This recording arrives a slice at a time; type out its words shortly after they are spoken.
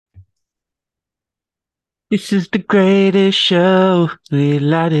This is the greatest show. We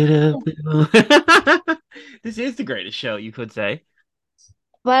light it up. This is the greatest show, you could say.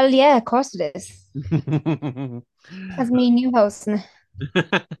 Well, yeah, of course it is. As me new host.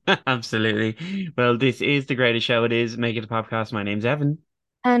 Absolutely. Well, this is the greatest show. It is Make It a Podcast. My name's Evan.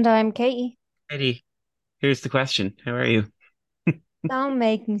 And I'm Katie. Eddie, here's the question. How are you? Don't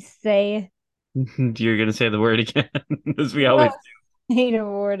make me say You're going to say the word again, as we it. always Don't say the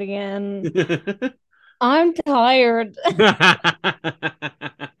word again. do. I'm tired.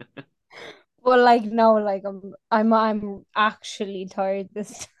 But like no, like I'm actually tired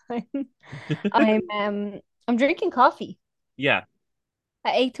this time. I'm drinking coffee Yeah.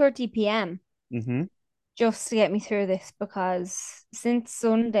 at 8:30 p.m. Hmm. just to get me through this because since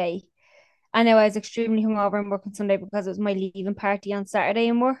Sunday, I know I was extremely hungover and working Sunday because it was my leaving party on Saturday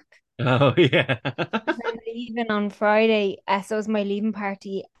in work. Oh, yeah. I'm leaving on Friday, so it was my leaving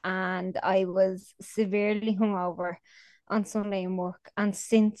party, and I was severely hungover on Sunday in work. And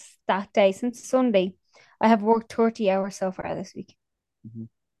since that day, since Sunday, I have worked 30 hours so far this week. Mhm.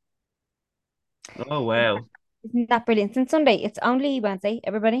 Oh, wow. Isn't that brilliant? Since Sunday, it's only Wednesday,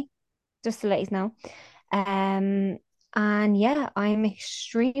 everybody, just to let you know. Um, and yeah, I'm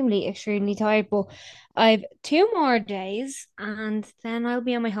extremely, extremely tired, but I've 2 more days and then I'll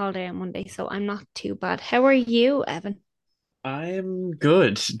be on my holiday on Monday, so I'm not too bad. How are you, Evan? I'm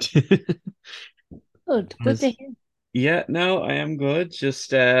good. Good, good to Honest- hear. Yeah, no, I am good.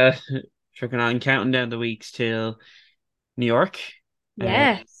 Just trucking on, counting down the weeks till New York. Uh,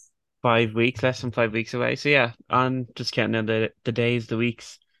 Yes, 5 weeks, less than 5 weeks away. So yeah, I'm just counting down the days, the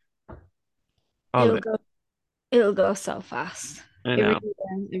weeks, all of it'll it. go, it'll go so fast. I It really know,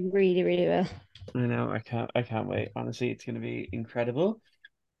 will. It really, really will. I know. I can't wait. Honestly, it's gonna be incredible.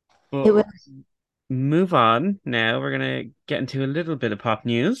 It But will. we're gonna move on now. We're gonna get into a little bit of pop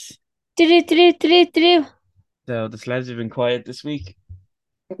news. Do, do, do, do, do, do. So the celebs have been quiet this week.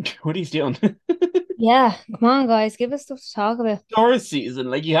 What are you doing? Yeah, come on, guys, give us stuff to talk about. Taurus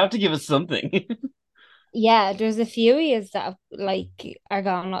season, like you have to give us something. Yeah, there's a few years that like are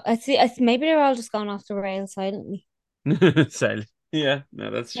gone. I see. Maybe they're all just gone off the rails silently. So, yeah,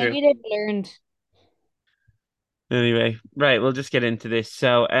 no, that's true. Maybe they've learned. Anyway, right, we'll just get into this.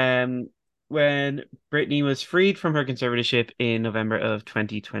 So, when Britney was freed from her conservatorship in November of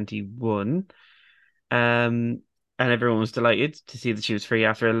 2021, and everyone was delighted to see that she was free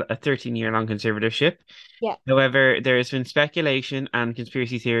after a 13-year long conservatorship. Yeah. However, there has been speculation and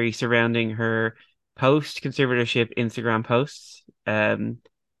conspiracy theory surrounding her post-conservatorship Instagram posts.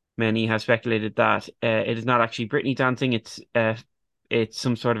 Many have speculated that it is not actually Britney dancing; it's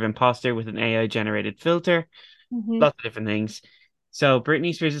some sort of imposter with an AI generated filter. Hmm. Lots of different things. So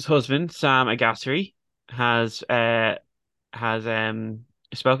Britney Spears' husband, Sam Asghari, has uh has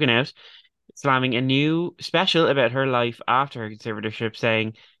spoken out, slamming a new special about her life after her conservatorship,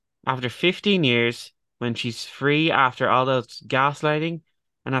 saying, after 15 years, when she's free after all those gaslighting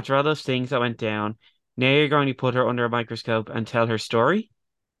and after all those things that went down, now you're going to put her under a microscope and tell her story.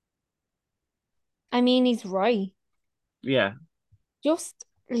 I mean, he's right. Yeah, Just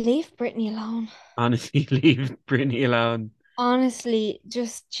leave Britney alone. honestly, leave Britney alone. Honestly,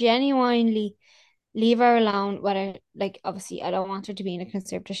 just genuinely leave her alone. Whether, like, obviously, I don't want her to be in a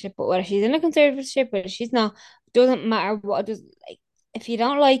conservatorship, but whether she's in a conservatorship, whether she's not, doesn't matter what. Just like, if you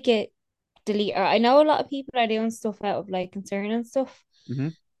don't like it, delete her. I know a lot of people are doing stuff out of like concern and stuff, Hmm.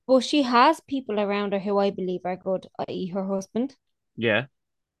 but she has people around her who I believe are good, i.e., her husband. Yeah.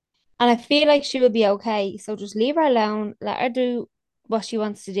 And I feel like she will be okay. So just leave her alone, let her do what she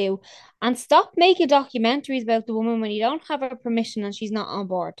wants to do, and stop making documentaries about the woman when you don't have her permission and she's not on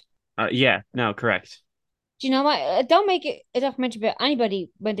board. Yeah, no, correct. Do you know what? Don't make it a documentary about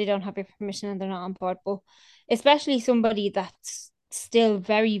anybody when they don't have your permission and they're not on board, but especially somebody that's still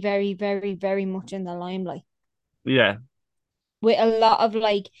very, very, very, very much in the limelight Yeah. with a lot of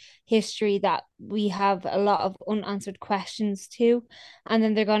like history that we have a lot of unanswered questions to, and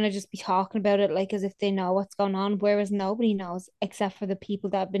then they're gonna just be talking about it like as if they know what's going on, whereas nobody knows except for the people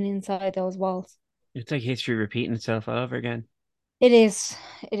that have been inside those walls. It's like history repeating itself all over again. It is.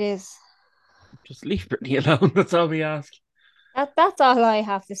 It is. Just leave Britney alone. That's all we ask. That's all I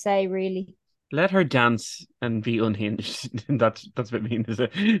have to say, really. Let her dance and be unhinged. That's what it means, is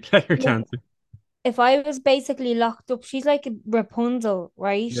it? Let her Like, dance. if I was basically locked up, she's like a Rapunzel,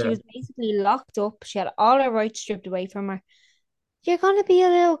 right? She Yeah. was basically locked up. She had all her rights stripped away from her. You're gonna be a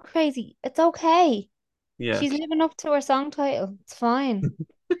little crazy. It's okay. Yeah. She's living up to her song title. It's fine.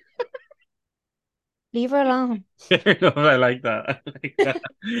 Leave her alone. Fair enough. I like that. I like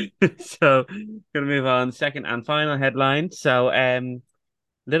that. So, gonna move on. Second and final headline. So,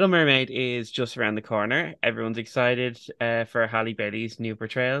 Little Mermaid is just around the corner. Everyone's excited for Halle Bailey's new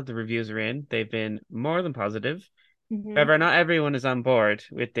portrayal. The reviews are in. They've been more than positive. Hmm. However, not everyone is on board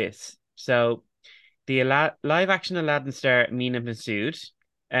with this. So the live action Aladdin star Mena Massoud,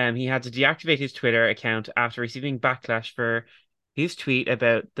 he had to deactivate his Twitter account after receiving backlash for his tweet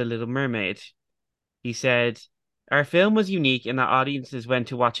about The Little Mermaid. He said, "Our film was unique in that audiences went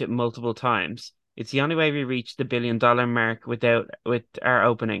to watch it multiple times. It's the only way we reached the $1 billion mark with our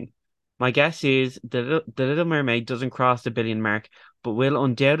opening. My guess is the Little Mermaid doesn't cross the billion mark, but will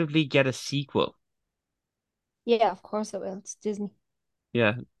undoubtedly get a sequel." Yeah, of course it will. It's Disney.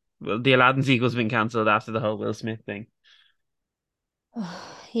 Yeah. Well, the Aladdin sequel's been cancelled after the whole Will Smith thing.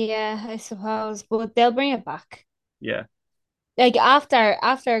 Yeah, I suppose, but they'll bring it back. Yeah. Like after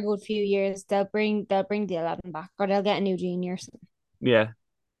a good few years, they'll bring the Aladdin back, or they'll get a new genie or something. Yeah.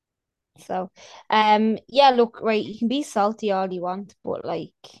 So, yeah, look, right, you can be salty all you want, but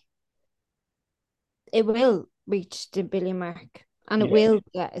like it will reach the billion mark, and it Yeah. will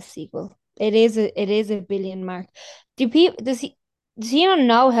get a sequel. It is a billion mark. Does he not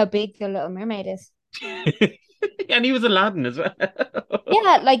know how big the Little Mermaid is? And he was Aladdin as well.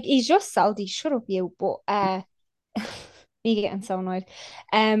 Yeah, like he's just salty. Shut up, you. But me getting so annoyed.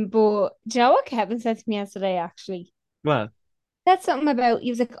 But do you know what Kevin said to me yesterday? Actually, Well, said something about, he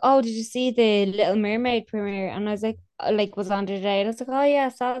was like, "Oh, did you see the Little Mermaid premiere?" And I was like was on today, and I was like, "Oh yeah, I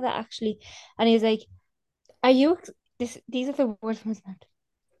saw that actually." And he was like, "Are you These are the words from his mouth.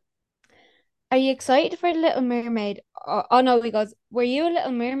 Are you excited for Little Mermaid?" Oh no, he goes, "Were you a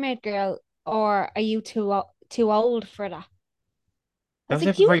Little Mermaid girl, or are you too old for that?" I that was was it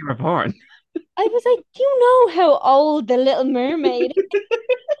like, before "You." you were born. I was like, "Do you know how old the Little Mermaid?"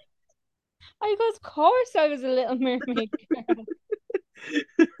 I go, "Of course I was a Little Mermaid girl."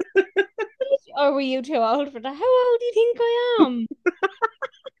 Or were you too old for that? How old do you think I am?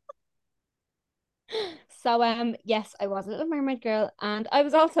 So yes, I was a Little Mermaid girl, and I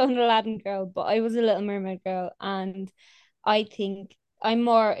was also an Aladdin girl, but I was a Little Mermaid girl, and I think I'm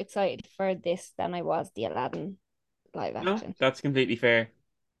more excited for this than I was the Aladdin live No, action. that's completely fair.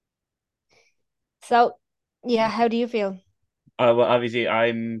 So yeah, how do you feel? Well, obviously,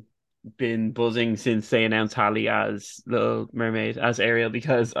 I'm been buzzing since they announced Halle as Little Mermaid as Ariel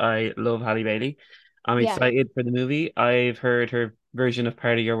because I love Halle Bailey. I'm Yeah. excited for the movie. I've heard her version of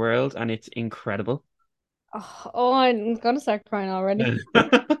Part of Your World, and it's incredible. Oh, I'm gonna start crying already.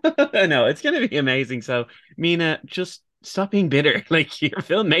 I know it's gonna be amazing. So, Mina, just stop being bitter. Like your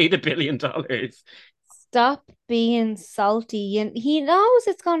film made $1 billion. Stop being salty, and he knows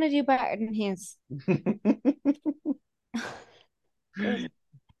it's gonna do better than his. God.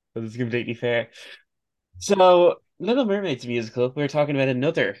 That is completely fair. So, Little Mermaid's musical. We're talking about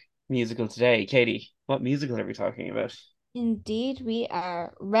another musical today. Katie, what musical are we talking about? Indeed, we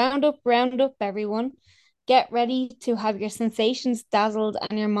are. Round up, everyone. Get ready to have your sensations dazzled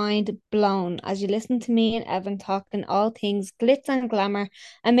and your mind blown as you listen to me and Evan talking all things glitz and glamour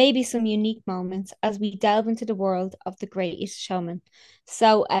and maybe some unique moments as we delve into the world of the greatest showman.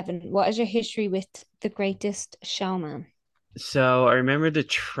 So, Evan, what is your history with the greatest showman? So, I remember the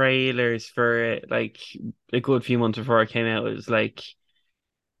trailers for it like a good few months before it came out. It was like,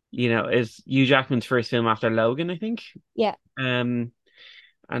 it's Hugh Jackman's first film after Logan, I think. Yeah, Um,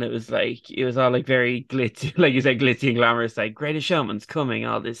 and it was all like very glitzy, like you said, glitzy and glamorous, like Greatest Showman's coming,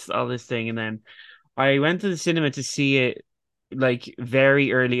 all this thing. And then I went to the cinema to see it like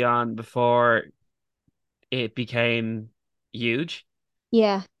very early on before it became huge.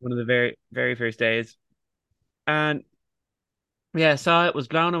 yeah. One of the very, very first days. And yeah, saw it, was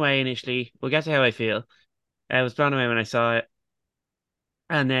blown away initially. We'll get to how I feel. I was blown away when I saw it.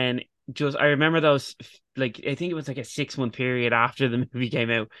 And then just I remember those like I think it was like a 6 month period after the movie came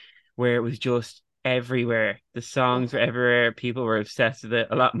out where it was just everywhere. The songs were Oh. everywhere. People were obsessed with it.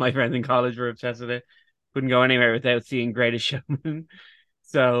 A lot of my friends in college were obsessed with it. Couldn't go anywhere without seeing Greatest Showman.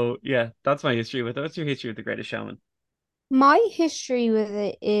 So yeah, that's my history with it. What's your history with the Greatest Showman? My history with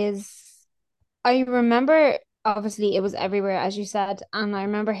it is I remember obviously it was everywhere, as you said, and I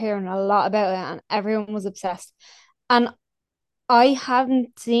remember hearing a lot about it, and everyone was obsessed. And I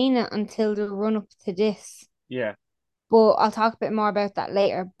hadn't seen it until the run up to this, Yeah. but I'll talk a bit more about that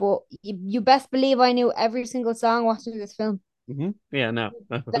later. But you best believe I knew every single song watching this film. Yeah, no.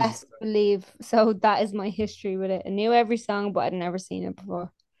 That was Best believe. So that is my history with it. I knew every song, but I'd never seen it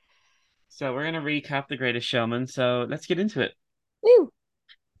before. So we're gonna recap the Greatest Showman. So let's get into it. Woo!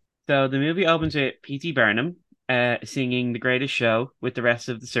 So the movie opens with P.T. Barnum singing The Greatest Show with the rest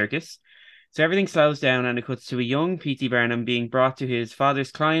of the circus. So everything slows down and it cuts to a young P.T. Barnum being brought to his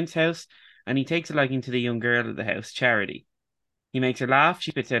father's client's house, and he takes a liking to the young girl at the house, Charity. He makes her laugh,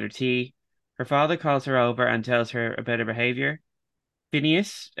 she spits out her tea. Her father calls her over and tells her about her behavior.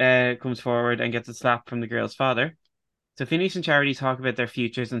 Phineas comes forward and gets a slap from the girl's father. So Phineas and Charity talk about their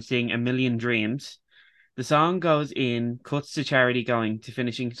futures and seeing a million dreams. The song goes in, cuts to Charity going to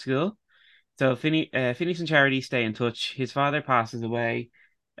finishing school. So Phineas and Charity stay in touch. His father passes away.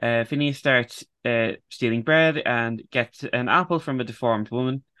 Phineas starts stealing bread and gets an apple from a deformed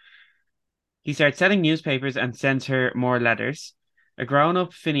woman. He starts selling newspapers and sends her more letters. A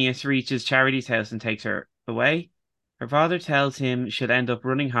grown-up Phineas reaches Charity's house and takes her away. Her father tells him she'll end up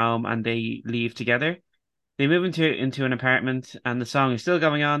running home and they leave together. They move into an apartment and the song is still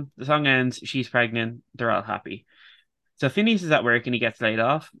going on. The song ends, she's pregnant, they're all happy. So Phineas is at work and he gets laid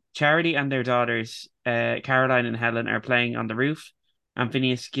off. Charity and their daughters, Caroline and Helen, are playing on the roof, and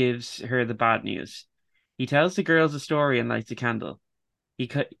Phineas gives her the bad news. He tells the girls a story and lights a candle.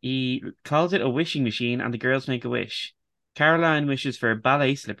 He calls it a wishing machine, and the girls make a wish. Caroline wishes for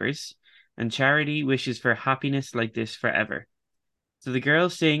ballet slippers, and Charity wishes for happiness like this forever. So the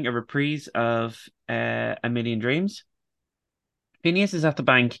girls sing a reprise of A Million Dreams. Phineas is at the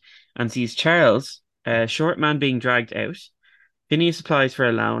bank and sees Charles, a short man, being dragged out. Phineas applies for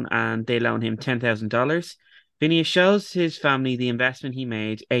a loan and they loan him $10,000. Phineas shows his family the investment he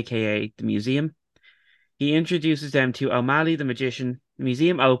made, aka the museum. He introduces them to O'Malley the magician. The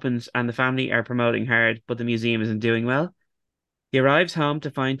museum opens and the family are promoting hard, but the museum isn't doing well. He arrives home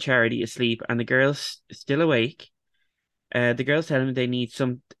to find Charity asleep and the girls still awake. The girls tell him they need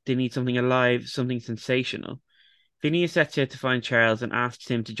something alive, something sensational. Phineas sets out to find Charles and asks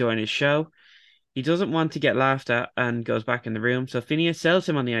him to join his show. He doesn't want to get laughed at and goes back in the room, so Phineas sells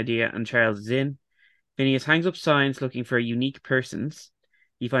him on the idea and Charles is in. Phineas hangs up signs looking for unique persons.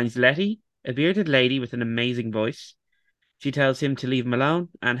 He finds Letty, a bearded lady with an amazing voice. She tells him to leave him alone,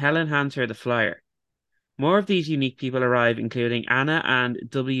 and Helen hands her the flyer. More of these unique people arrive, including Anna and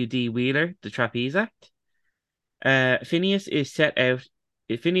W.D. Wheeler, the trapeze act. Phineas is set out.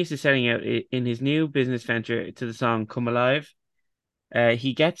 Phineas is setting out in his new business venture to the song "Come Alive."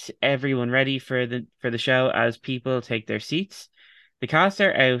 He gets everyone ready for the show as people take their seats. The cast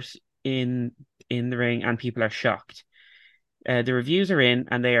are out in in the ring, and people are shocked. The reviews are in,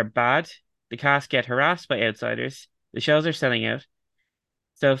 and they are bad. The cast get harassed by outsiders. The shows are selling out.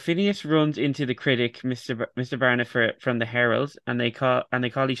 So Phineas runs into the critic, Mr. Barnett, from the Herald, and they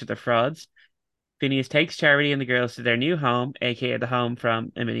call each other frauds. Phineas takes Charity and the girls to their new home, aka the home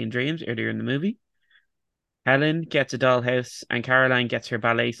from A Million Dreams earlier in the movie. Helen gets a dollhouse, and Caroline gets her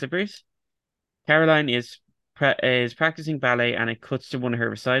ballet slippers. Caroline is practicing ballet, and it cuts to one of her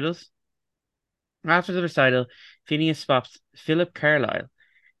recitals. After the recital, Phineas spots Philip Carlyle.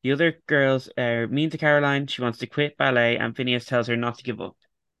 The other girls are mean to Caroline. She wants to quit ballet, and Phineas tells her not to give up.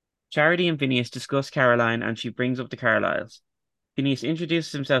 Charity and Phineas discuss Caroline, and she brings up the Carlyles. Phineas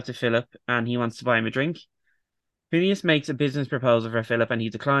introduces himself to Philip, and he wants to buy him a drink. Phineas makes a business proposal for Philip, and he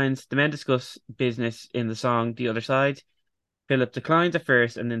declines. The men discuss business in the song The Other Side. Philip declines at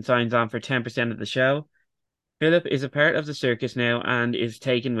first and then signs on for 10% of the show. Philip is a part of the circus now and is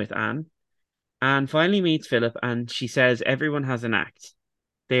taken with Anne. Anne finally meets Philip, and she says everyone has an act.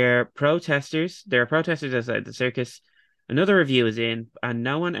 They're protesters. There are protesters outside the circus. Another review is in, and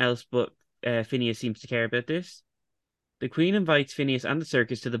no one else but Phineas seems to care about this. The Queen invites Phineas and the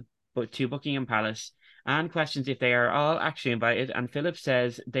circus to Buckingham Palace. Anne questions if they are all actually invited, and Philip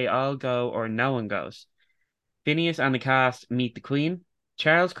says they all go or no one goes. Phineas and the cast meet the Queen.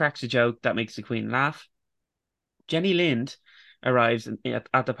 Charles cracks a joke that makes the Queen laugh. Jenny Lind arrives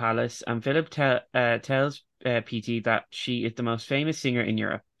at the palace, and Philip tells PT that she is the most famous singer in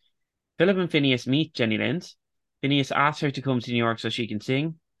Europe. Philip and Phineas meet Jenny Lind. Phineas asks her to come to New York so she can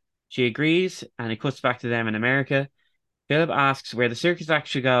sing. She agrees, and it cuts back to them in America. Philip asks where the circus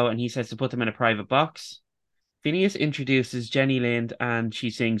acts should go, and he says to put them in a private box. Phineas introduces Jenny Lind, and she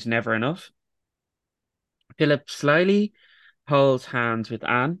sings Never Enough. Philip slyly holds hands with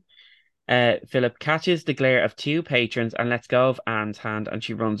Anne. Philip catches the glare of two patrons and lets go of Anne's hand, and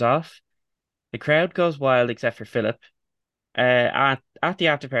she runs off. The crowd goes wild except for Philip. At the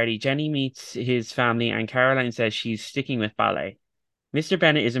after party, Jenny meets his family, and Caroline says she's sticking with ballet. Mr.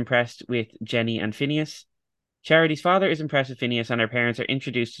 Bennet is impressed with Jenny and Phineas. Charity's father is impressed with Phineas, and her parents are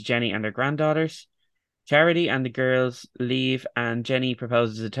introduced to Jenny and their granddaughters. Charity and the girls leave, and Jenny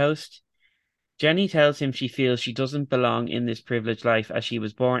proposes a toast. Jenny tells him she feels she doesn't belong in this privileged life as she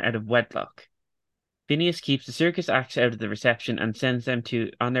was born out of wedlock. Phineas keeps the circus acts out of the reception and sends them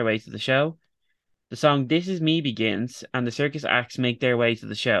on their way to the show. The song This Is Me begins, and the circus acts make their way to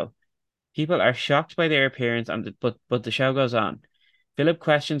the show. People are shocked by their appearance, but the show goes on. Philip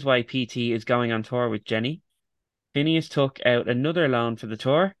questions why PT is going on tour with Jenny. Phineas took out another loan for the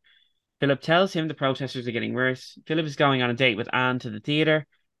tour. Philip tells him the protesters are getting worse. Philip is going on a date with Anne to the theatre.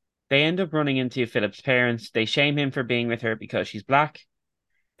 They end up running into Philip's parents. They shame him for being with her because she's black.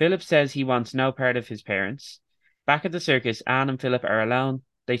 Philip says he wants no part of his parents. Back at the circus, Anne and Philip are alone.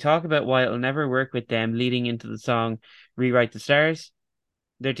 They talk about why it'll never work with them, leading into the song Rewrite the Stars.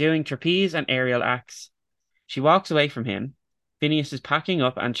 They're doing trapeze and aerial acts. She walks away from him. Phineas is packing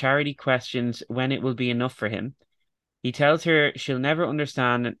up, and Charity questions when it will be enough for him. He tells her she'll never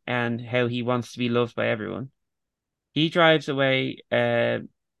understand and how he wants to be loved by everyone. He drives away.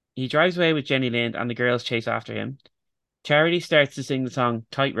 He drives away with Jenny Lind, and the girls chase after him. Charity starts to sing the song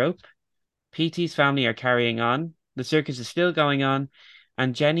Tightrope. PT's family are carrying on. The circus is still going on,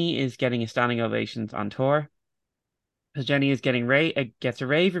 and Jenny is getting a standing ovations on tour. So Jenny is gets a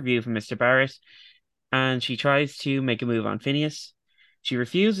rave review from Mr. Barrett, and she tries to make a move on Phineas. He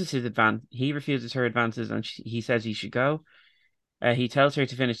refuses her advances, and he says he should go. He tells her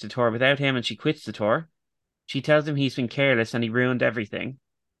to finish the tour without him, and she quits the tour. She tells him he's been careless and he ruined everything.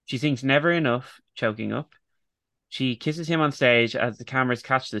 She sings Never Enough, choking up. She kisses him on stage as the cameras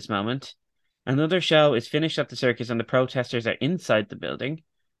catch this moment. Another show is finished at the circus and the protesters are inside the building.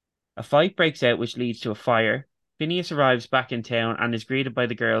 A fight breaks out, which leads to a fire. Phineas arrives back in town and is greeted by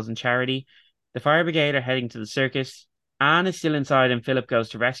the girls and Charity. The fire brigade are heading to the circus. Anne is still inside and Philip goes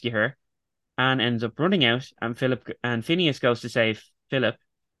to rescue her. Anne ends up running out and Phineas goes to save Philip.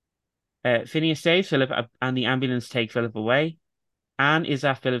 Phineas saves Philip and the ambulance take Philip away. Anne is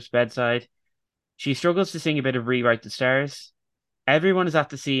at Philip's bedside. She struggles to sing a bit of Rewrite the Stars. Everyone is at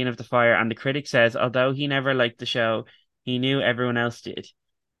the scene of the fire, and the critic says, although he never liked the show, he knew everyone else did.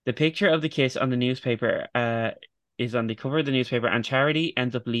 The picture of the kiss on the newspaper is on the cover of the newspaper, and Charity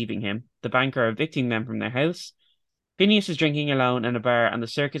ends up leaving him. The bank are evicting them from their house. Phineas is drinking alone in a bar, and the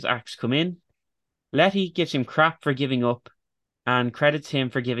circus acts come in. Letty gives him crap for giving up and credits him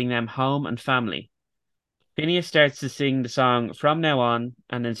for giving them home and family. Phineas starts to sing the song From Now On,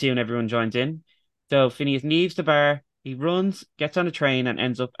 and then soon everyone joins in. So Phineas leaves the bar, he runs, gets on a train, and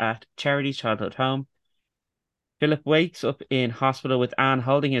ends up at Charity's childhood home. Philip wakes up in hospital with Anne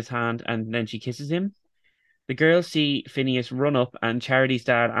holding his hand, and then she kisses him. The girls see Phineas run up, and Charity's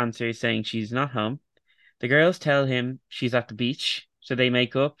dad answers saying she's not home. The girls tell him she's at the beach, so they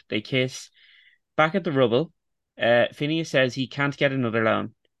make up, they kiss. Back at the rubble, Phineas says he can't get another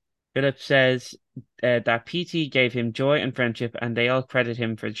loan. Philip says that PT gave him joy and friendship, and they all credit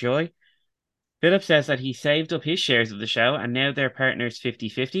him for joy. Philip says that he saved up his shares of the show, and now they're partners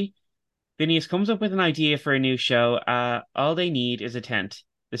 50-50. Phineas comes up with an idea for a new show. All they need is a tent.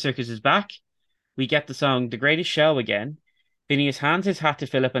 The circus is back. We get the song The Greatest Show again. Phineas hands his hat to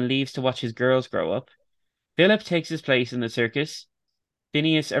Philip and leaves to watch his girls grow up. Philip takes his place in the circus.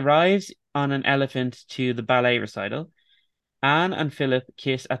 Phineas arrives on an elephant to the ballet recital. Anne and Philip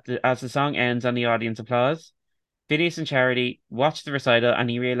kiss as the song ends and the audience applause. Phineas and Charity watch the recital and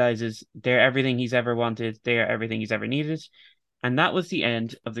he realizes they're everything he's ever wanted, they are everything he's ever needed. And that was the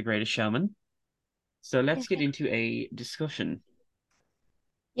end of The Greatest Showman. So let's get into a discussion.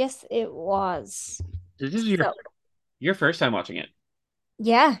 Yes, it was. So this is So, your first time watching it.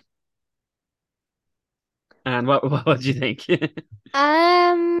 yeah. And what did you think?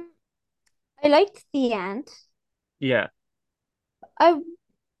 Um, I liked the end. Yeah, I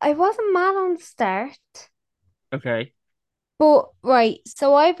I wasn't mad on the start, okay. but right,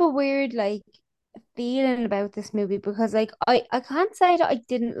 so I have a weird like feeling about this movie because like I can't say that I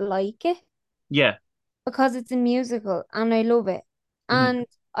didn't like it Yeah. because it's a musical and I love it. Hmm. And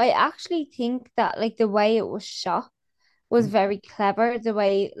I actually think that like the way it was shot was very clever, the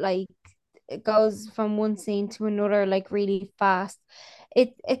way like it goes from one scene to another like really fast.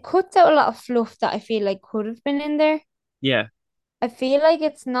 It cuts out a lot of fluff that I feel like could have been in there. Yeah. I feel like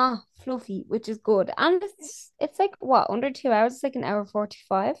it's not fluffy, which is good. And it's like what, under 2 hours? It's like an hour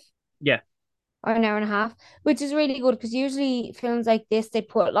 45 Yeah. or an hour and a half, which is really good because usually films like this they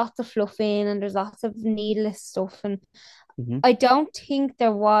put lots of fluff in and there's lots of needless stuff. And Hmm. I don't think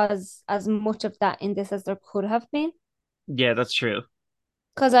there was as much of that in this as there could have been. Yeah, that's true.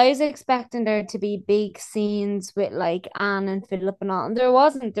 Because I was expecting there to be big scenes with like Anne and Philip and all, and there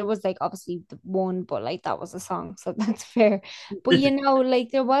wasn't. There was like obviously the one, but like that was a song, so that's fair. But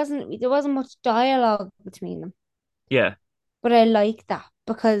like there wasn't much dialogue between them. Yeah. But I like that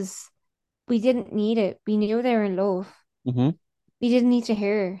because we didn't need it. We knew they were in love. Hmm. We didn't need to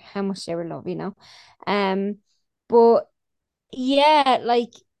hear how much they were in love. Um, but yeah,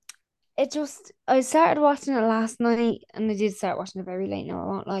 like it just I started watching it last night and I did start watching it very late now, I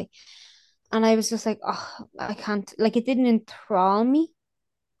won't lie. And I was just like, oh, I can't like it didn't enthrall me.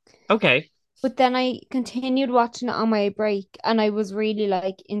 Okay. But then I continued watching it on my break and I was really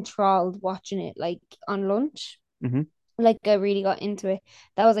like enthralled watching it like on lunch. Hmm. Like I really got into it.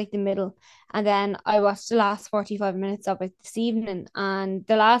 That was like the middle. And then I watched the last 45 minutes of it this evening. And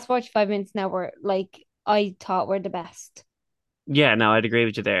the last 45 minutes now were like I thought were the best. Yeah, no, I'd agree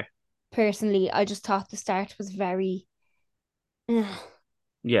with you there. Personally, I just thought the start was very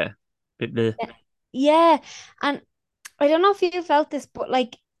Yeah. The yeah. And I don't know if you felt this, but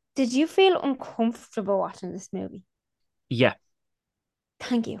like, did you feel uncomfortable watching this movie? yeah.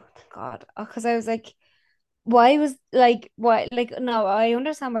 Thank you. Thank God. Because I was like, why was like why like no, I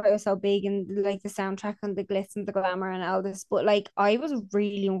understand why it was so big and like the soundtrack and the glitz and the glamour and all this, but like I was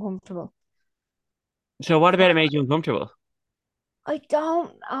really uncomfortable. So what about it made you uncomfortable? I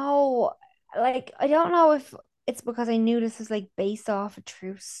don't know. Like I don't know if it's because I knew this was like based off a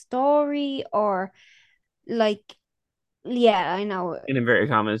true story or like yeah, I know In inverted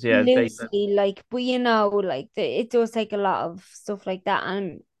commas, yeah, it's based on. loosely like but like it does take a lot of stuff like that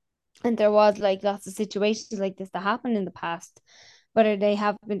and there was like lots of situations like this that happened in the past, whether they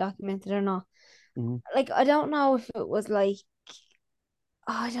have been documented or not. Mhm. Like I don't know if it was like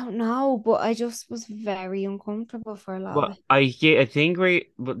I don't know, but I just was very uncomfortable for a lot of But it. I think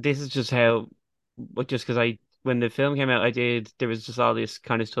but this is just how, but just because when the film came out, there was just all this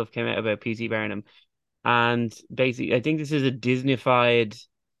kind of stuff came out about P.T. Barnum. And basically, I think this is a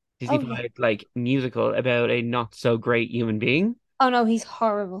Oh yeah. Disneyfied like musical about a not so great human being. Oh no, he's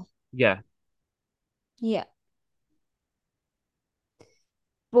horrible. Yeah, Yeah.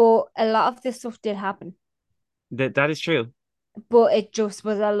 But a lot of this stuff did happen. that is true. But it just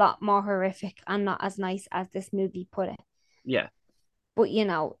was a lot more horrific and not as nice as this movie put it. Yeah. But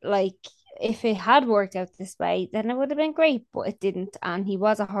like if it had worked out this way, then it would have been great, but it didn't. And he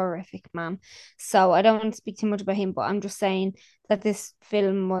was a horrific man. So I don't want to speak too much about him, but I'm just saying that this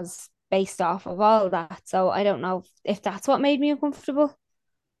film was based off of all that. So I don't know if that's what made me uncomfortable.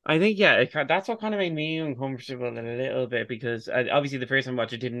 I think yeah, that's what kind of made me uncomfortable a little bit because obviously the first time I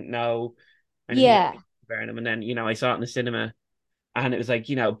watched it didn't know anything about Yeah, P.T. Barnum, and then I saw it in the cinema, and it was like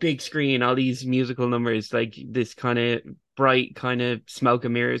big screen, all these musical numbers, like this kind of bright, kind of smoke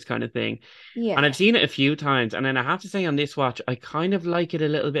and mirrors kind of thing. yeah, And I've seen it a few times, and then I have to say on this watch, I kind of like it a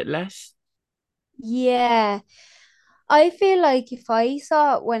little bit less. yeah. I feel like if I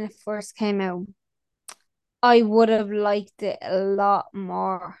saw it when it first came out, I would have liked it a lot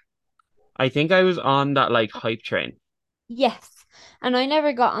more. I think I was on that like hype train. Yes. And I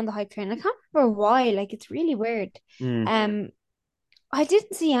never got on the hype train. I can't remember why. Like it's really weird. Mm, Um, I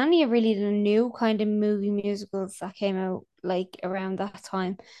didn't see any of really the new kind of movie musicals that came out like around that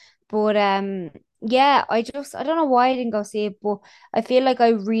time. But yeah, I don't know why I didn't go see it, but I feel like I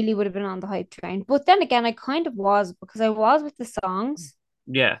really would have been on the hype train. But then again, I kind of was because I was with the songs.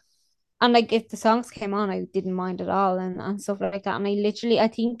 yeah. And like if the songs came on, I didn't mind at all and stuff like that. And I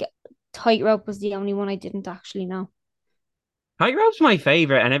think Tightrope was the only one I didn't actually know. Tightrope's my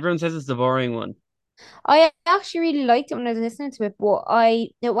favorite, and everyone says it's the boring one. I actually really liked it when I was listening to it, but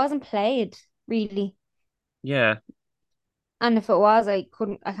it wasn't played really. Yeah. And if it was, I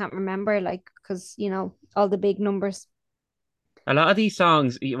can't remember, like, because, all the big numbers. A lot of these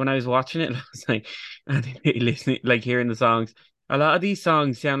songs, when I was watching it last night and listening, like hearing the songs, a lot of these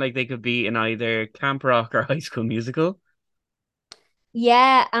songs sound like they could be in either Camp Rock or High School Musical.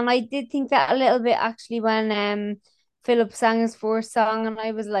 Yeah, and I did think that a little bit actually when Philip sang his first song, and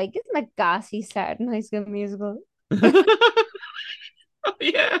I was like, isn't that gas he started in High School Musical?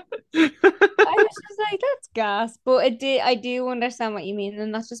 Yeah. I was just like, that's gas. But I do understand what you mean,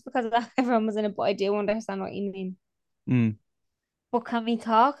 and that's just because everyone was in it, but I do understand what you mean. Mm. But can we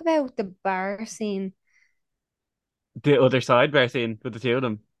talk about the bar scene? The other side bar scene with the two of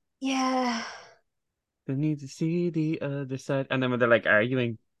them. Yeah. They need to see the other side. And then when they're like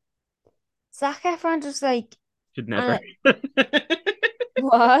arguing, Zac Efron just like, should never. and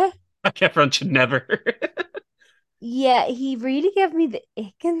what? Zac Efron should never. Yeah, he really gave me the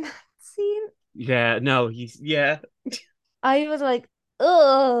ick in that scene. Yeah, no, yeah. I was like,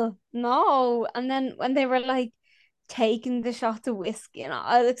 oh no. And then when they were like taking the shot of whiskey, and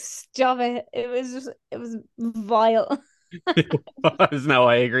I was like, stop it. It was vile. It was. No,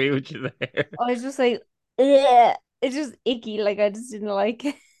 I agree with you there. I was just like, ugh. It's just icky. Like I just didn't like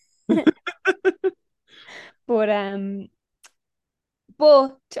it. But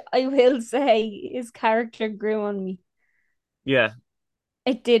but I will say his character grew on me. Yeah.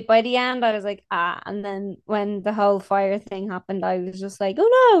 It did. By the end, I was like, ah. And then when the whole fire thing happened, I was just like, oh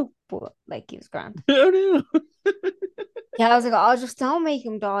no. But like he was grand. Oh no. Yeah, I was like, oh, just don't make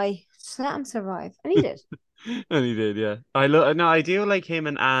him die. Just let him survive. And he did. And he did, yeah. I do like him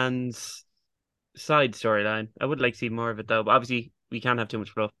and Anne's. side storyline. I would like to see more of it though, but obviously we can't have too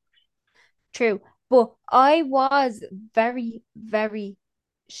much fluff. True. But I was very, very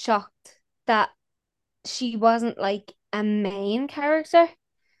shocked that she wasn't like a main character.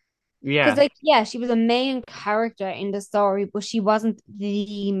 Because, Yeah. like, yeah, she was a main character in the story, but she wasn't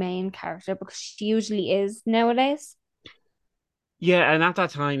the main character because she usually is nowadays. Yeah, and at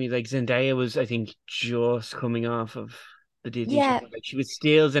that time, like Zendaya was, I think, just coming off of the Disney Yeah, Channel. Like she was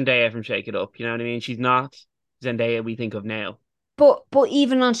still Zendaya from Shake It Up. You know what I mean? She's not Zendaya we think of now. but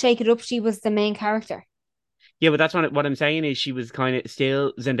even on Shake It Up, she was the main character. Yeah, but that's what I'm saying is she was kind of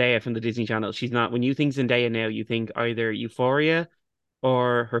still Zendaya from the Disney Channel. She's not. When you think Zendaya now, you think either Euphoria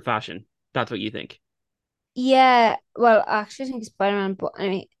or her fashion. That's what you think. Yeah, well, I actually think Spider-Man, but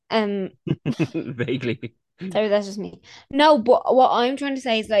anyway, Vaguely. sorry, that's just me. No, but what I'm trying to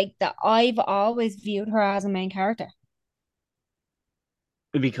say is like that I've always viewed her as a main character.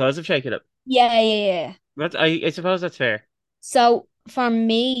 Because of Shake It Up. Yeah, yeah, yeah. I suppose that's fair. So for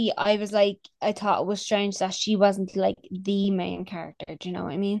me, I was like, I thought it was strange that she wasn't like the main character. Do you know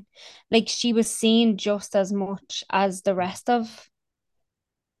what I mean? Like she was seen just as much as the rest of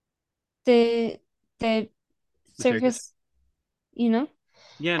the the The circus. circus, you know?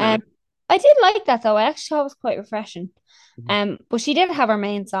 Yeah, no. Um, I did like that though. I actually thought it was quite refreshing. Mhm. But she did have her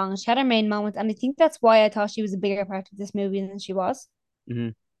main song. She had her main moments, and I think that's why I thought she was a bigger part of this movie than she was.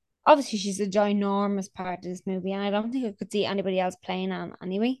 Mhm. Obviously, she's a ginormous part of this movie, and I don't think I could see anybody else playing on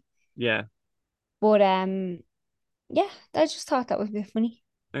anyway. Yeah. But yeah, I just thought that was a bit funny.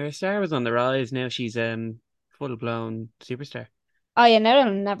 Her star was on the rise. Now she's full blown superstar. Oh yeah, no,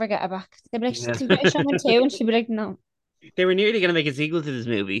 they'll never get her back. They'll be like, she's Yeah. in Greatest Showman too, and she'll be like, no, They were nearly gonna make a sequel to this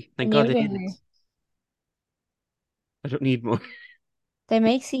movie. I Thank God knew they they didn't. were. I don't need more. They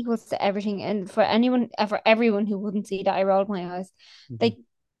make sequels to everything, and for everyone who wouldn't see that, I rolled my eyes. Mhm. They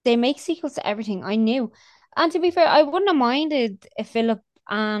they make sequels to everything. I knew, and to be fair, I wouldn't have minded if Philip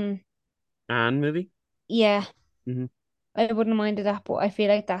and Anne movie. yeah, Hmm. I wouldn't have minded that, but I feel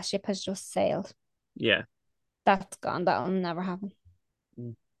like that ship has just sailed. Yeah. That's gone. That'll never happen.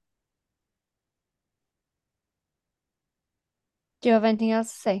 Mm. Do you have anything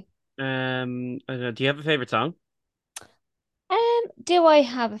else to say? I don't know. Do you have a favorite song? Do I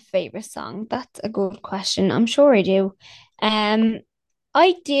have a favorite song? That's a good question. I'm sure I do. Um,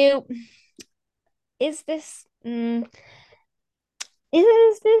 I do. Is this? Is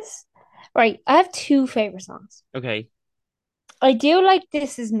this? Right. I have two favorite songs. Okay. I do like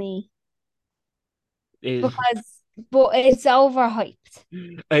 "This Is Me" It, because, but it's overhyped,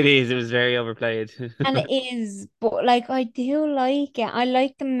 it is. It was very overplayed. and it is. But like, I do like it. I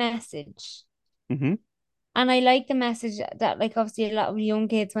like the message. Hmm. And I like the message that, like, obviously a lot of young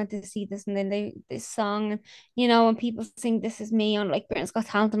kids went to see this, and then they this song, and when people sing "This Is Me" on like Britain's Got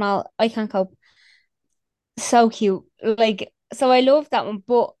Talent and all, I can't cope. So cute, like, so I love that one.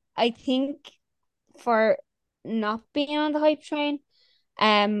 But I think for not being on the hype train,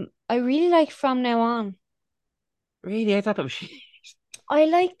 I really like "From Now On." Really, I thought that was. I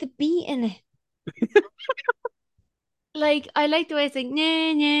like the beat in it. Like, I like the way it's like,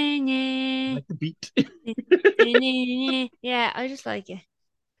 nah, nah, I nah, like the beat. nah, nah, nah. Yeah, I just like it.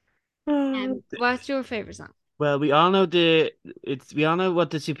 Uh, What's your favorite song? well, we all know what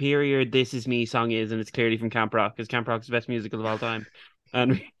the superior "This Is Me" song is, and it's clearly from Camp Rock, because Camp Rock's the best musical of all time.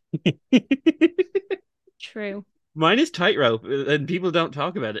 And True. mine is Tightrope, and people don't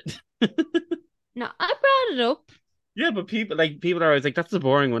talk about it. No, I brought it up. Yeah, but people are always like, "That's the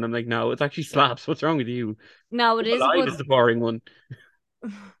boring one." I'm like, "No, it's actually slaps. What's wrong with you?" No, it Live is a Alive good. is the boring one.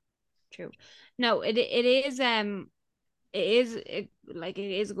 True. No, it is like it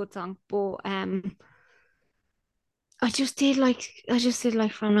is a good song, but I just did like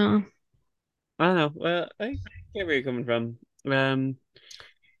From Now On. I don't know. Well, I get where you're coming from. Um,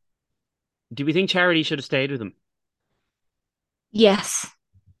 do we think Charity should have stayed with him? Yes,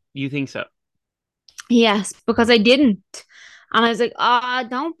 You think so? yes, because I didn't, and I was like, ah,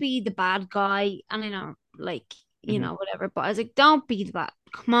 don't be the bad guy, and I know, like, Hmm. whatever. But I was like, don't be the bad.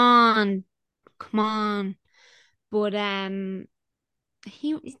 Come on, come on. But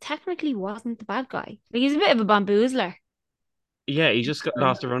he technically wasn't the bad guy. Like he's a bit of a bamboozler. Yeah, he just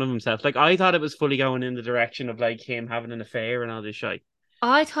lost a run of himself. Like I thought it was fully going in the direction of like him having an affair and all this shit.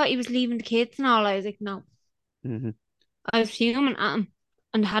 I thought he was leaving the kids and all. I was like, no. Hmm. I was fuming at him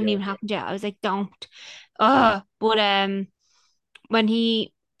and it hadn't Yeah. even happened yet. I was like, don't. But when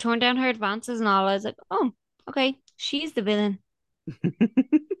he turned down her advances and all, I was like, oh, okay, she's the villain.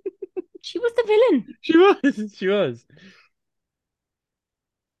 She was the villain. She was. She was.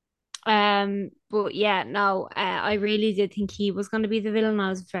 But yeah, no, I really did think he was going to be the villain. I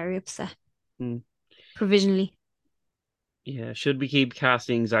was very upset. Mm. provisionally. Yeah, should we keep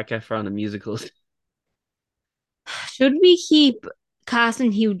casting Zac Efron in musicals? Should we keep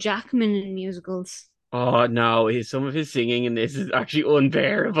casting Hugh Jackman in musicals? Oh no, some of his singing in this is actually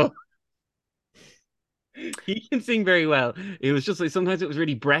unbearable. He can sing very well. It was just like sometimes it was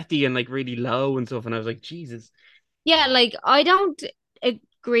really breathy and like really low and stuff, and I was like, Jesus. Yeah, like I don't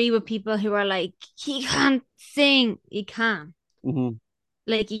agree with people who are like, he can't sing. He can. Hmm.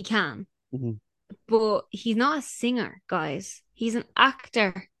 Like he can. Hmm. But he's not a singer, guys. He's an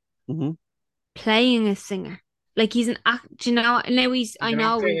actor Hmm. playing a singer. Like he's an act, you know. Now he's, He's I an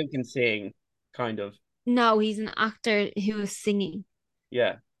know, actor who can sing, kind of. no, he's an actor who is singing,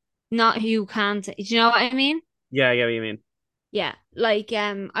 Yeah. not who can sing. Do you know what I mean? Yeah, yeah, what you mean. Yeah, like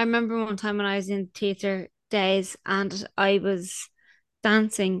I remember one time when I was in theater days and I was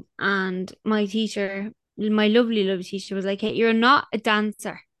dancing, and my teacher, my lovely, lovely teacher, was like, "Hey, you're not a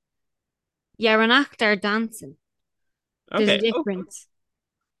dancer. You're an actor dancing. There's a Okay. Oh, difference."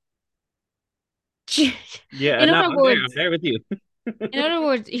 yeah, In no, other I'm words, there with you.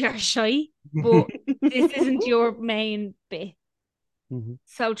 you're shy, but this isn't your main bit. Mhm.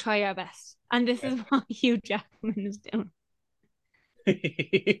 So try your best. And this is what Hugh Jackman is doing.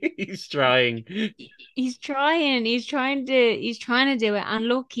 He's trying. He's trying to do it. And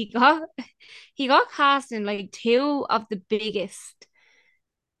look, he got cast in like two of the biggest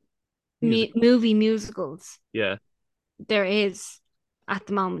Musical. movie musicals Yeah. there is at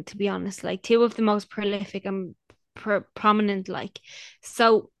the moment, to be honest. Like two of the most prolific and prominent, like.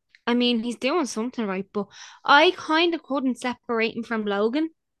 So I mean, he's doing something right, but I kind of couldn't separate him from Logan,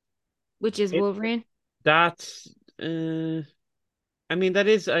 which is It Wolverine. that's I mean that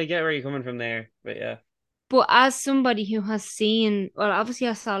is I get where you're coming from there, but yeah. But as somebody who has seen, well, obviously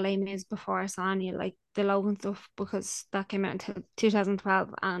I saw Les Mis before I saw any like the Logan stuff because that came out in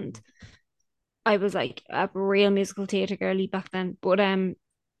 2012, and I was like a real musical theater girly back then. But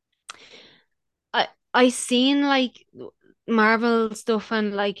I seen like Marvel stuff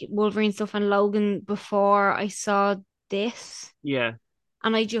and like Wolverine stuff and Logan before I saw this, Yeah.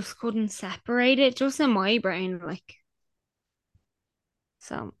 and I just couldn't separate it just in my brain, like.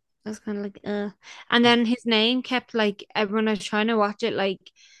 So I was kind of like, and then his name kept like everyone was trying to watch it, like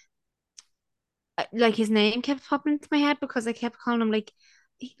his name kept popping into my head because I kept calling him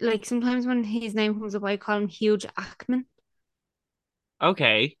like sometimes when his name comes up, I call him Huge Ackman.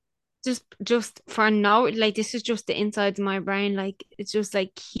 Okay. Just for now, like this is just the insides of my brain. Like it's just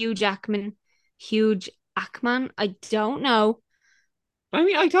like Hugh Jackman, Huge Ackman. I don't know, I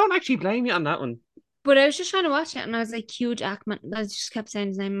mean, I don't actually blame you on that one. but I was just trying to watch it and I was like Huge Ackman. I just kept saying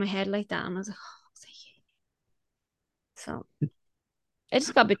his name in my head like that, and I was like, oh, so I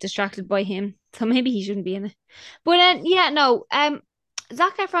just got a bit distracted by him. So maybe he shouldn't be in it. But yeah, no.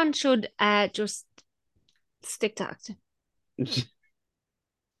 Zac Efron should just stick to acting.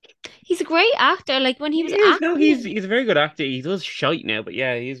 He's a great actor. Like when He he was is. No, he's acting, he's a very good actor. He does shite now, but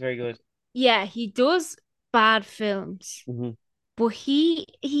yeah, he's very good. yeah, he does bad films, Hmm. but he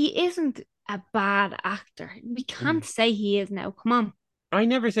isn't a bad actor. We Hmm. can't say he is now. Come on. I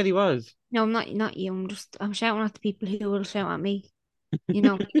never said he was. No, not you. I'm shouting at the people who will shout at me. You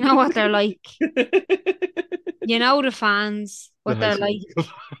know what they're like. You know the fans, The what high they're school like. musical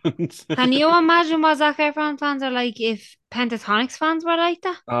fans. Can you imagine what Zac Efron fans are like if Pentatonix fans were like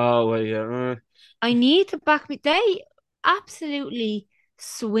that? Oh well, yeah. I need to back me. They absolutely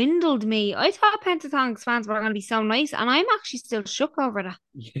swindled me. I thought Pentatonix fans were going to be so nice, and I'm actually still shook over that.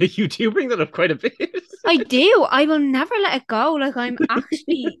 Yeah, you do bring that up quite a bit. I do. I will never let it go. Like I'm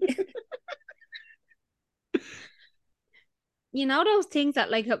actually, those things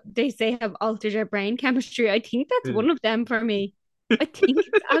that like they say have altered your brain chemistry. I think that's one of them for me. I think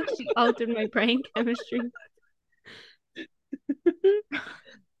it's actually altered my brain chemistry.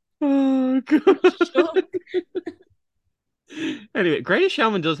 Oh I'm god. shook. Anyway, Greatest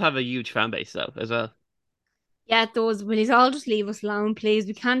Showman does have a huge fan base though, as well. Yeah, it does. Please all just leave us alone, please.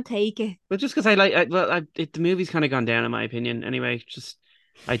 We can't take it. But just because the movie's kind of gone down in my opinion. Anyway, just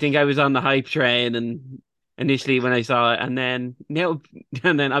I think I was on the hype train and initially when I saw it, and then now,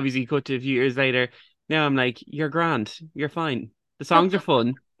 and then obviously cut to a few years later. Now I'm like, you're grand, you're fine. The songs are But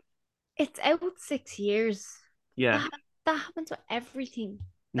fun. it's out 6 years. Yeah. That that happens with everything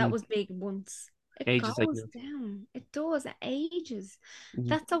that Mm. was big once. It Ages like goes milk. down. It does. It ages. Hmm.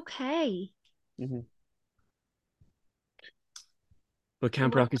 That's okay. Hmm. But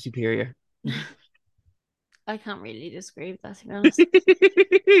Camp Well, Rock is superior. I can't really disagree with that, to be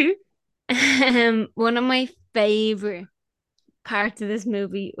honest. One of my favorite parts of this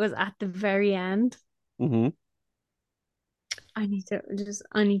movie was at the very end. Hmm. I need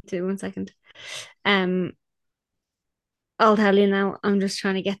to 1 second. Um, I'll tell you now. I'm just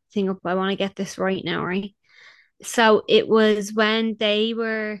trying to get the thing up. I want to get this right now, right? So it was when they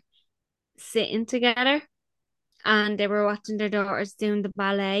were sitting together and they were watching their daughters doing the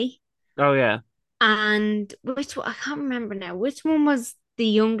ballet. Oh yeah. And which one, I can't remember now. Which one was the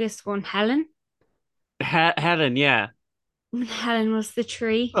youngest one? Helen? Helen, yeah. Helen was the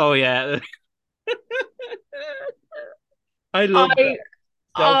tree. Oh yeah. I love that.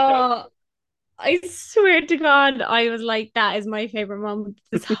 I So proud. oh I swear to God, I was like, that is my favorite moment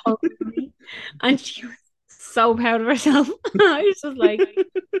of this whole movie. And she was so proud of herself. I was just like,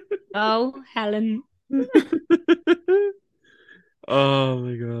 oh, Helen. Oh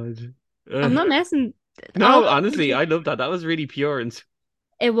my God. I'm Ugh. not messing. All No, that honestly, budget. I love that. That was really pure and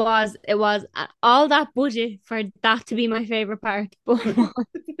It was all that budget for that to be my favorite part. But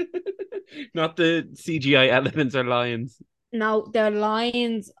not the CGI elephants or lions. no, the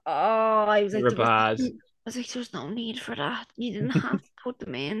lions. Oh, I was They like, were bad. I was like, there's no need for that. You didn't have to put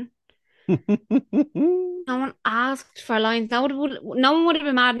them in. No one asked for lions. No one would have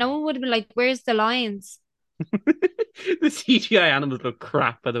been mad. No one would have been like, "Where's the lions?" The CGI animals look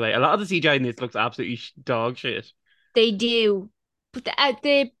crap, by the way. A lot of the CGI in this looks absolutely dog shit. They do, but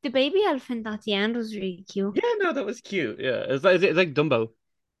the baby elephant at the end was really cute. Yeah, no, that was cute. Yeah, it's like Dumbo.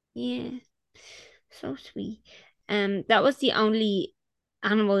 Yeah, so sweet. That was the only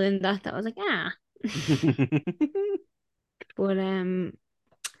animal in that was like ah. But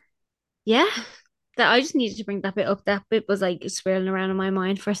yeah, that I just needed to bring that bit up. That bit was like swirling around in my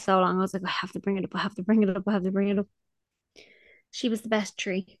mind for so long. I was like, I have to bring it up. I have to bring it up. I have to bring it up. She was the best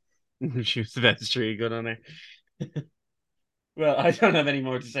tree. She was the best tree. Good on her. Well, I don't have any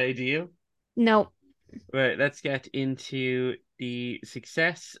more to say, do you? No, Right, let's get into the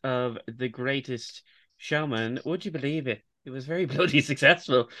success of The Greatest Showman. Would you believe it? It was very bloody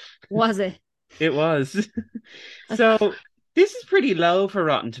successful. was it? It was. I So this is pretty low for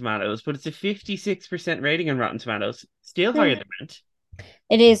Rotten Tomatoes, but it's a 56% rating on Rotten Tomatoes. Still higher than Rent.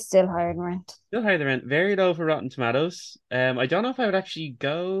 It is still higher than rent. Still higher than Rent. Very low for Rotten Tomatoes. I don't know if I would actually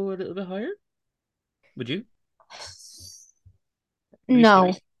go a little bit higher. Would you? Would you say?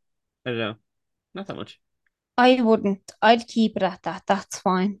 No, I don't know. Not that much. I wouldn't. I'd keep it at that. That's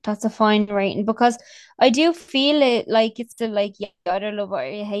fine. That's a fine rating because I do feel it like it's still like you either love it or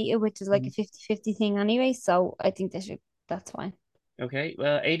you hate it, which is like a Mhm. 50-50 thing anyway. So I think that's fine. Okay,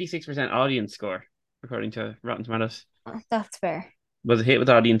 well, 86% audience score, according to Rotten Tomatoes. That's fair. Was a hit with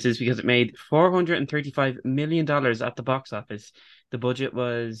audiences because it made $435 million at the box office. The budget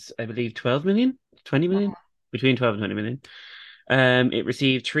was, I believe, 12 million, 20 million, between 12 and 20 million. It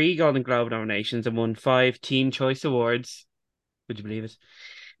received three Golden Globe nominations and won five Teen Choice Awards. Would you believe it?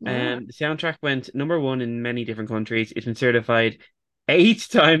 Wow. The soundtrack went number one in many different countries. It's been certified eight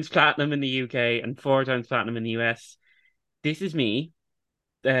times platinum in the UK and four times platinum in the US. This Is Me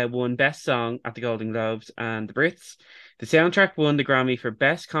won Best Song at the Golden Globes and the Brits. The soundtrack won the Grammy for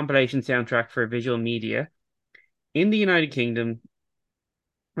Best Compilation Soundtrack for Visual Media. In the United Kingdom,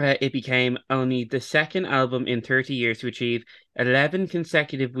 it became only the second album in 30 years to achieve 11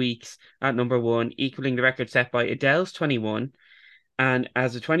 consecutive weeks at number one, equaling the record set by Adele's 21. And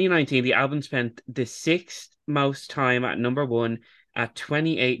as of 2019, the album spent the sixth most time at number one at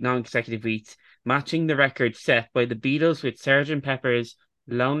 28 non-consecutive weeks, matching the record set by the Beatles with Sgt. Pepper's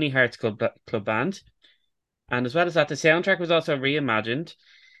Lonely Hearts Club Band. And as well as that, the soundtrack was also reimagined.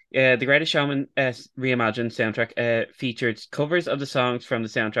 The Greatest Showman reimagined soundtrack featured covers of the songs from the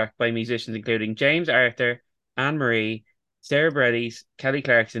soundtrack by musicians including James Arthur, Anne Marie, Sarah Bareilles, Kelly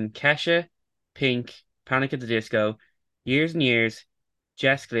Clarkson, Kesha, Pink, Panic at the Disco, Years and Years,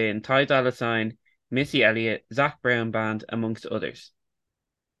 Jess Glynn, Ty Dolla Sign, Missy Elliott, Zach Brown Band, amongst others.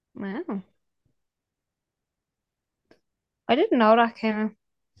 Wow. I didn't know that came out.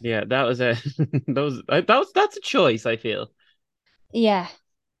 Yeah, that was a that's a choice, I feel. Yeah.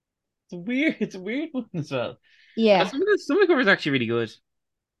 It's a weird one as well. Yeah. Some of the covers are actually really good.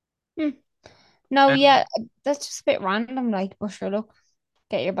 Hmm. No, Um, yeah. That's just a bit random, like, but sure, look,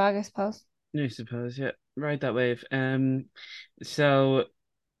 get your bag, I suppose. I suppose, yeah. Ride that wave. So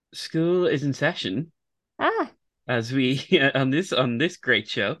school is in session Ah, as we on this great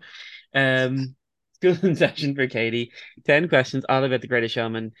show. Um, school in session for Katie. 10 questions, all about the Greatest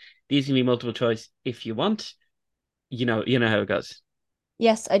Showman. These can be multiple choice if you want. You know how it goes.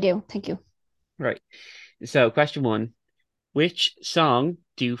 yes, I do. Thank you. Right. So, question one. Which song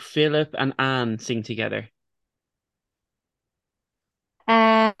do Philip and Anne sing together?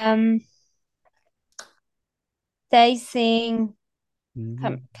 Um, they sing.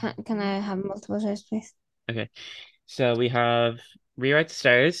 Mhm. Can I have multiple choice, please? Okay. So we have Rewrite the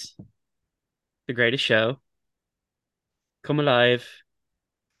Stars, The Greatest Show, Come Alive,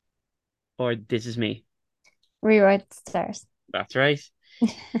 or This Is Me. Rewrite the stars. That's right.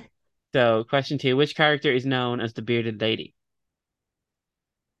 So, question two, which character is known as the bearded lady?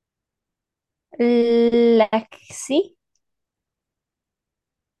 Lexi.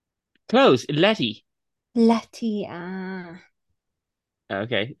 Close, Letty. Letty.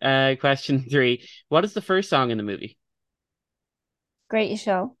 Okay. Question three, what is the first song in the movie? Greatest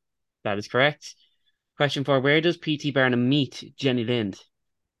show. That is correct. Question four, where does P.T. Barnum meet Jenny Lind?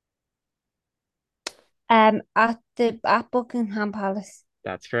 At Buckingham Palace.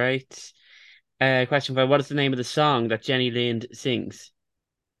 That's correct. Question five, what is the name of the song that Jenny Lind sings?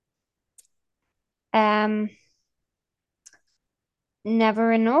 Um,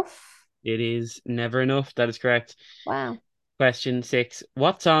 Never enough. It is Never Enough. That is correct. Wow. Question six,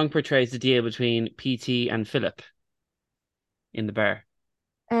 what song portrays the deal between P.T. and Philip in the bar?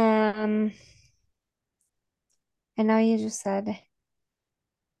 Um, I know you just said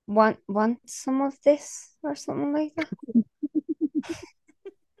want some of this or something like that.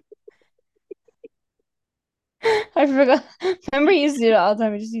 I forgot. Remember, you used to do it all the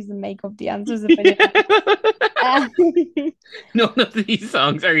time. I just used to make up the answers if I didn't know. Um, None of these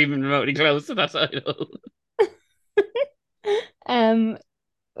songs are even remotely close to that title. um,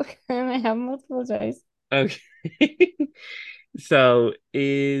 can I have multiple choice? Okay. So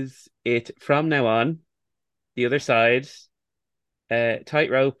is it From Now On, The Other Side,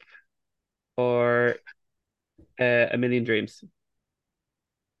 Tightrope, or A Million Dreams?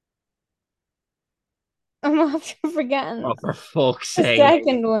 I'm after forgetting Oh, for fuck's the sake.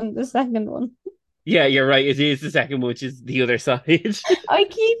 second one. The second one. Yeah, you're right. It is the second, which is The Other Side. I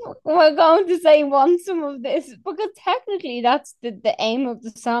keep well, going to say want some of this because technically that's the aim of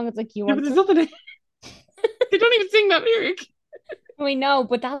the song. It's like you Yeah, but want there's some. nothing. They don't even sing that lyric. We know,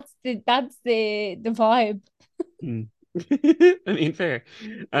 but that's the vibe. Hmm. I mean, fair.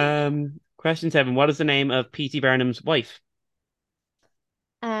 Question seven. What is the name of P.T. Barnum's wife?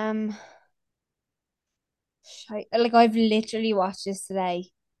 Um, like I've literally watched this today.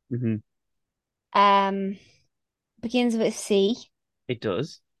 Hmm. Um, Begins with a C. It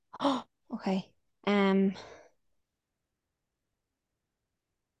does. Oh, okay. Um,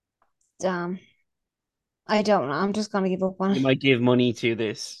 Damn. I don't know. I'm just gonna give up on You might give money to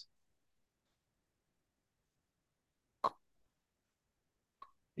this.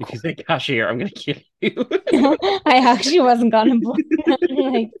 If you say cashier, I'm gonna kill you. it. I actually wasn't gonna, but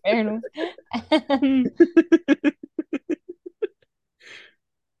like fair enough. Um,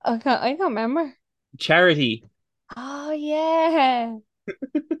 I can't remember. Charity. Oh yeah.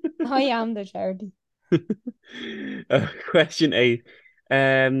 I am the charity. Question eight.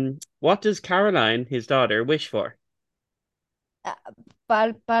 What does Caroline, his daughter, wish for? Uh,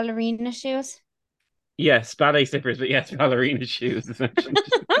 Ballerina shoes. Yes, ballet slippers, but yes, ballerina shoes, essentially.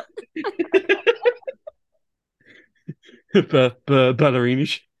 Ballerina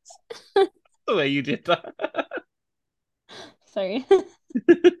shoes. The way you did that. Sorry.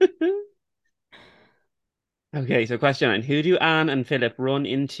 Okay, so question nine. Who do Anne and Philip run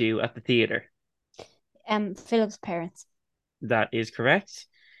into at the theater? Philip's parents. That is correct.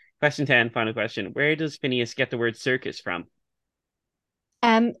 Question 10, final question. Where does Phineas get the word circus from?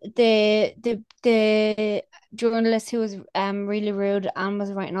 The journalist who was really rude and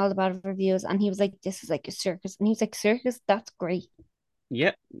was writing all the bad reviews, and he was like, "This is like a circus," and he was like, "Circus? That's great."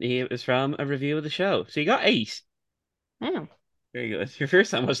 Yep, it was from a review of the show. So you got eight. I know. Very good. Your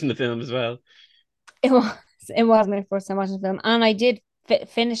first time watching the film as well. It was it was my first time watching the film, and I did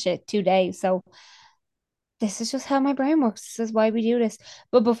finish it 2 days. So this is just how my brain works. This is why we do this.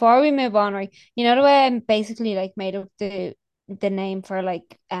 But before we move on, right, you know the way I basically like made up the name for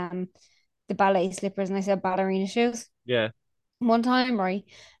like the ballet slippers, and I said ballerina shoes. Yeah. One time, right,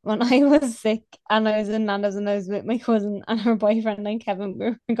 when I was sick and I was in Nando's and I was with my cousin and her boyfriend and Kevin, we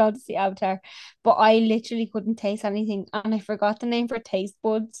were going to see Avatar, but I literally couldn't taste anything and I forgot the name for taste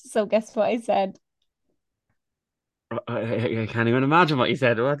buds. So guess what I said? I can't even imagine what you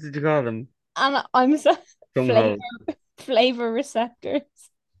said. What did you call them? And I'm so flavor Stronghold. flavor receptors.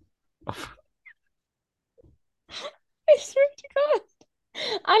 I swear to God.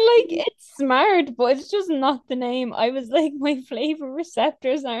 I like it's smart, but it's just not the name. I was like, my flavor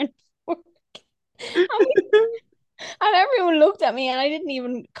receptors aren't working. And, and everyone looked at me and I didn't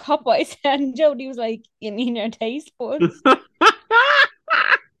even cop what I said. And Jody was like, "You mean your taste buds?"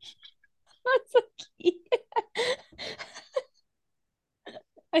 That's like, yeah.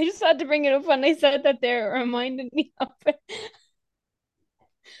 I just had to bring it up when they said that they reminded me of it.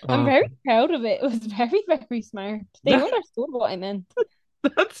 I'm Oh, very proud of it. It was very, very smart. They that understood what I meant.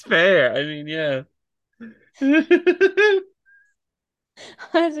 That's fair. I mean, yeah. I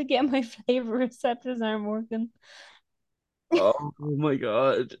had to get my flavor receptors aren't working. Oh my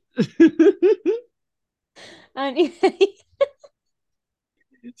God. Anyway,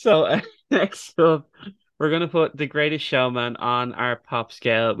 So next up, we're gonna put The Greatest Showman on our pop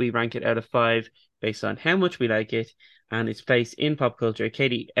scale. We rank it out of five based on how much we like it and its place in pop culture.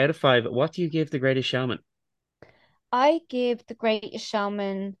 Katie, out of five, what do you give The Greatest Showman? I give The Greatest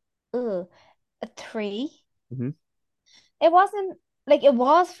Showman a three. Hmm. It wasn't like it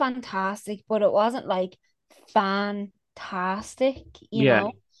was fantastic, but it wasn't like fantastic, you Yeah,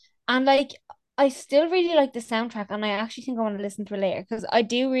 know? And like I still really like the soundtrack and I actually think I want to listen to it later because I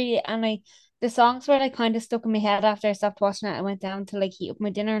do really and I the songs were like kind of stuck in my head after I stopped watching it. I went down to like heat up my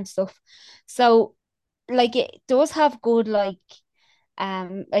dinner and stuff. So like it does have good like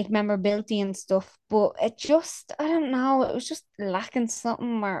memorability and stuff, but it just I don't know, it was just lacking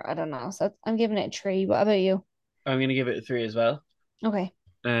something or I don't know. So I'm giving it a three. What about you? I'm gonna give it a three as well. Okay.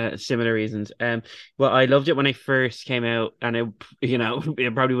 Similar reasons. Well, I loved it when I first came out, and I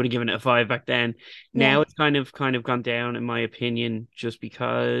probably would have given it a five back then. Now Yeah. it's kind of gone down in my opinion, just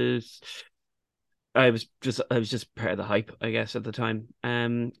because I was just part of the hype, I guess, at the time.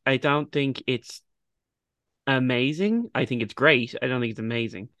 I don't think it's amazing. I think it's great. I don't think it's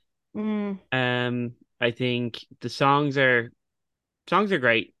amazing. Mm, I think the songs are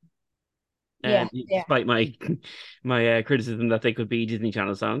great. yeah, yeah. Despite my my criticism that they could be Disney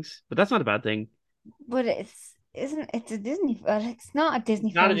Channel songs, but that's not a bad thing. But it's isn't it's a Disney well, it's not a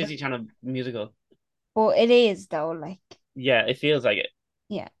Disney Not a film, but Disney Channel musical. it is though, like Yeah, it feels like it.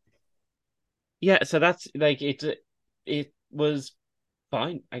 yeah. Yeah, so that's like it was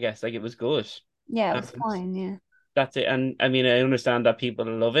fine, I guess. Like it was good. Yeah, it was And fine, yeah. that's it. And I mean, I understand that people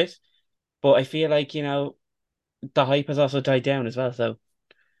love it, but I feel like, the hype has also died down as well. So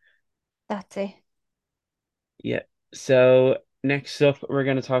That's it. yeah. So next up, we're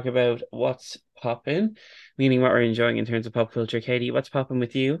going to talk about what's popping, meaning what we're enjoying in terms of pop culture. Katie, what's popping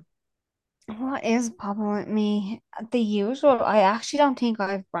with you? What is popping with me? The usual. I actually don't think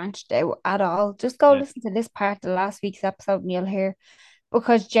I've branched out at all. Just go Yeah. listen to this part of last week's episode and you'll hear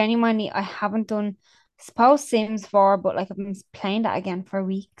because genuinely I haven't done suppose Sims 4, but like I've been playing that again for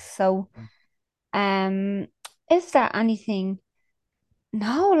weeks. So um is there anything?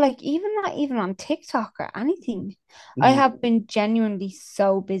 No, like even not even on TikTok or anything. I Mhm. have been genuinely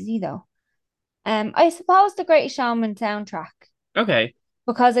so busy though. I suppose the Great Showman soundtrack Okay.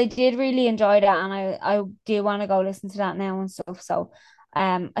 because I did really enjoy that and I do want to go listen to that now and stuff. So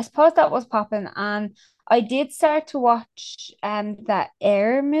I suppose that was popping and I did start to watch that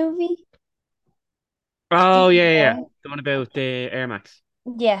Air movie. Did Oh you yeah, yeah, yeah. know? The one about the Air Max.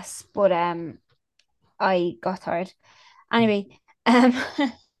 Yes, but I got tired. Anyway, um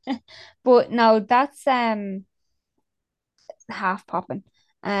but no, that's half popping.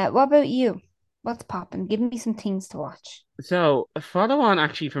 What about you? What's popping? Give me some things to watch. So, a follow on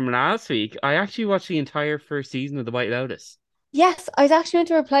actually from last week, I actually watched the entire first season of The White Lotus. Yes, I was actually going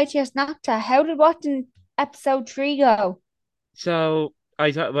to reply to your Snapchat. How did watching episode three go? So,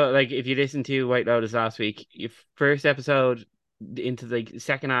 I thought, well, like, if you listen to White Lotus last week, your first episode into the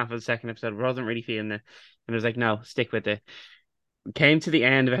second half of the second episode wasn't really feeling it. And I was like, no, stick with it. Came to the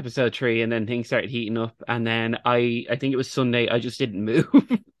end of episode three, and then things started heating up. And then I think it was Sunday, I just didn't move.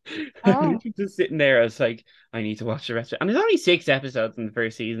 I was Oh, just sitting there. I was like, I need to watch the rest of it. And there's only six episodes in the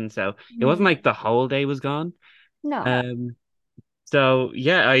first season, so it wasn't hmm. like the whole day was gone. No. Um, so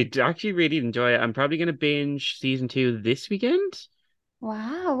yeah, actually really enjoy it. I'm probably gonna binge season two this weekend.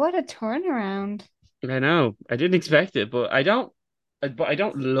 Wow, what a turnaround. I know. I didn't expect it, but I don't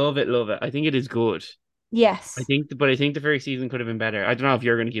love it, love it. I think it is good. Yes, But I think the first season could have been better. I don't know if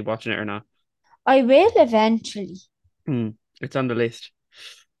you're gonna keep watching it or not. I will eventually. Hmm. It's on the list.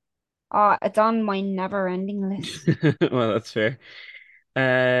 It's on my never-ending list. Well, that's fair.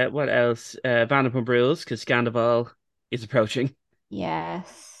 What else? Vanderpump Rules, because Scandival is approaching.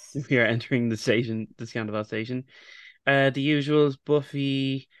 Yes. We are entering the Scandival station. The usuals,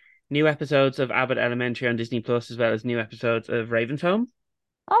 Buffy, new episodes of Abbott Elementary on Disney Plus, as well as new episodes of Raven's Home.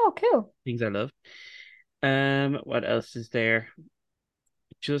 Oh, cool. Things I love. What else is there?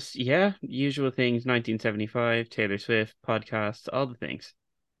 Just yeah, usual things. 1975, Taylor Swift, podcasts, all the things.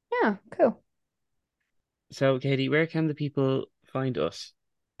 Yeah, cool. So, Katie, where can the people find us?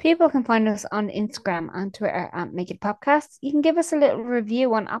 People can find us on Instagram and Twitter at Make It Podcasts. You can give us a little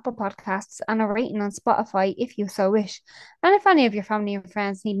review on Apple Podcasts and a rating on Spotify if you so wish. And if any of your family and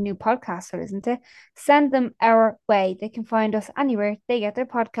friends need a new podcast to listen to, send them our way. They can find us anywhere they get their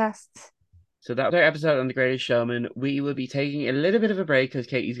podcasts. So that was our episode on The Greatest Showman. We will be taking a little bit of a break because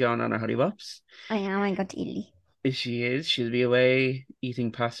Katie's going on her honey wops. I am. I got to eat. If she is, she'll be away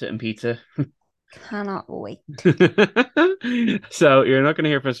eating pasta and pizza. Cannot wait. So you're not going to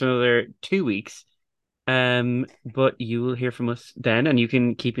hear from us for another 2 weeks. But you will hear from us then, and you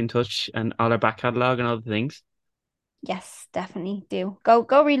can keep in touch and all our back catalogue and all the things. Yes, definitely do. Go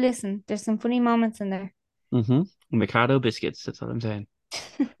re-listen. There's some funny moments in there. Mm-hmm. Mikado biscuits, that's all I'm saying.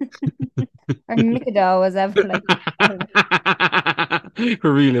 Or Mikado, as ever like to call it.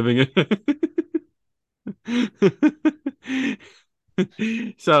 We're reliving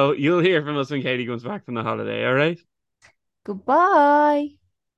it. So you'll hear from us when Katie comes back from the holiday, all right? Goodbye.